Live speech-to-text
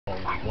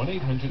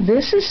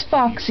This is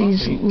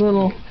Foxy's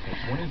little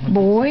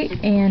boy,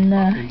 and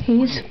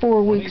he's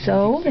 4 weeks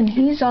old, and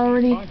he's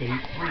already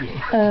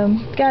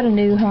got a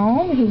new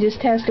home. He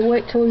just has to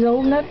wait till he's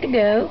old enough to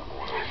go.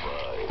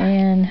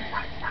 And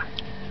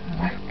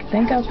I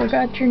think I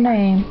forgot your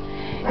name.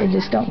 It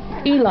just don't...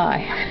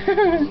 Eli.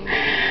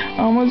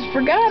 Almost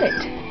forgot it.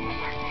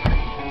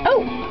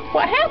 Oh,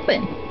 what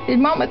happened? Did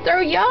Mama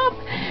throw you off?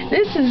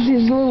 This is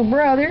his little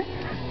brother.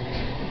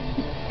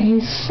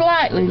 He's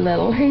slightly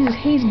little.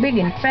 He's big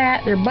and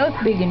fat. They're both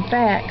big and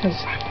fat because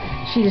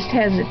she just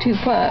has the 2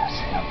 pups.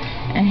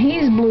 And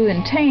he's blue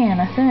and tan,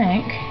 I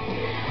think.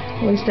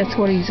 At least that's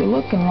what he's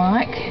looking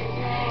like.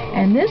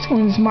 And this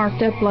one's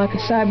marked up like a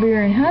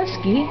Siberian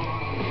Husky,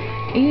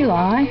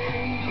 Eli.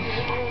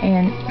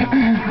 And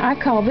I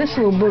call this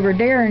little booger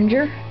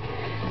Derringer.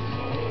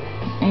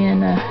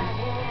 And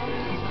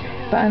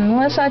but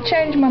unless I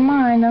change my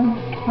mind,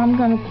 I'm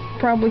going to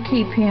probably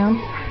keep him.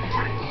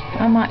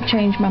 I might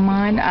change my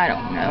mind. I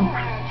don't know.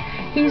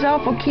 He's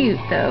awful cute,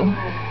 though.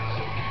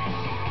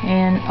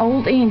 And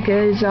old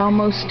Inca is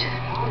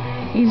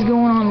he's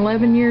going on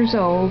 11 years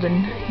old,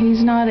 and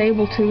he's not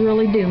able to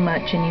really do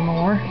much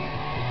anymore.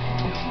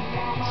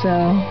 So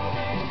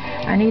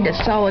I need a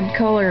solid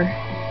color.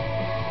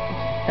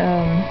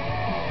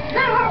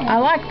 I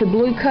like the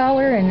blue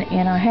color,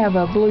 and I have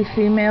a blue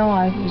female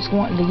I was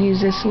wanting to use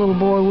this little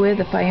boy with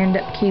if I end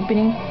up keeping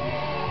him.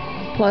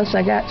 Plus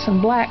I got some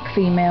black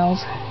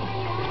females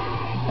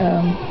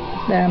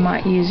that I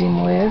might use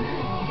him with.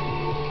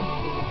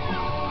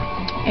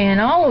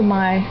 And all of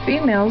my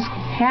females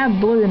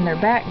have blue in their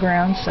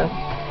background, so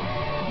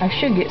I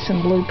should get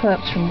some blue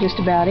pups from just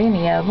about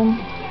any of them.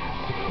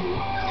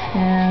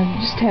 And I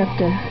just have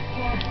to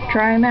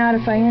try him out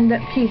if I end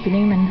up keeping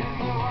him and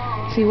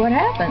see what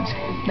happens.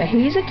 But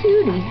he's a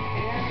cutie.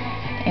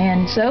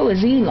 And so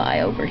is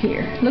Eli over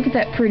here. Look at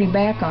that pretty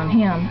back on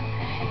him.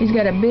 He's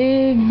got a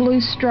big blue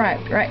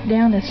stripe right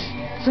down the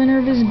center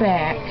of his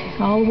back,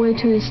 all the way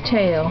to his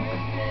tail.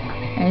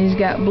 And he's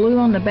got blue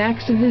on the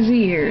backs of his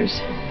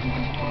ears.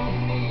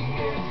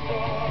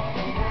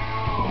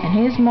 And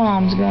his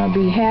mom's gonna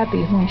be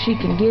happy when she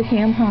can get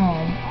him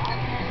home.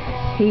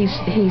 He's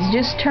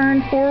just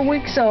turned 4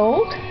 weeks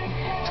old.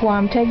 That's why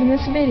I'm taking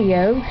this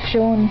video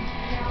showing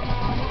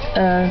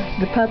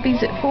the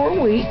puppies at 4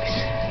 weeks.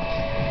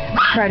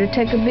 I try to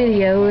take a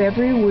video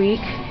every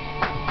week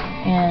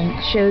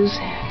and shows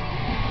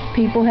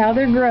people how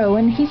they're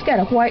growing. He's got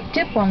a white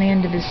tip on the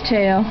end of his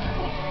tail.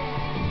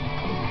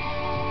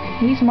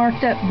 He's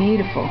marked up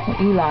beautiful,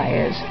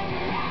 Eli is.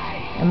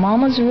 And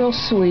Mama's real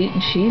sweet,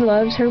 and she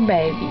loves her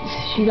babies.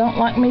 She don't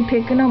like me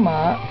picking them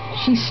up.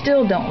 She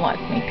still don't like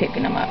me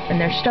picking them up.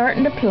 And they're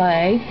starting to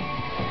play.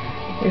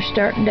 They're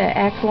starting to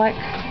act like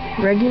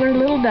regular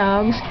little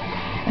dogs.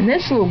 And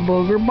this little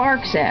booger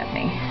barks at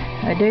me,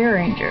 a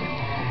Derringer.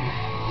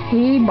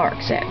 He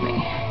barks at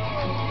me.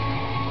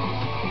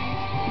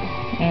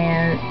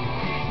 And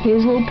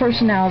his little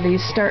personality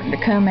is starting to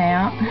come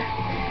out.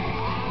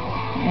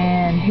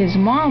 And his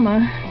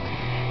mama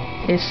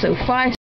is so feisty.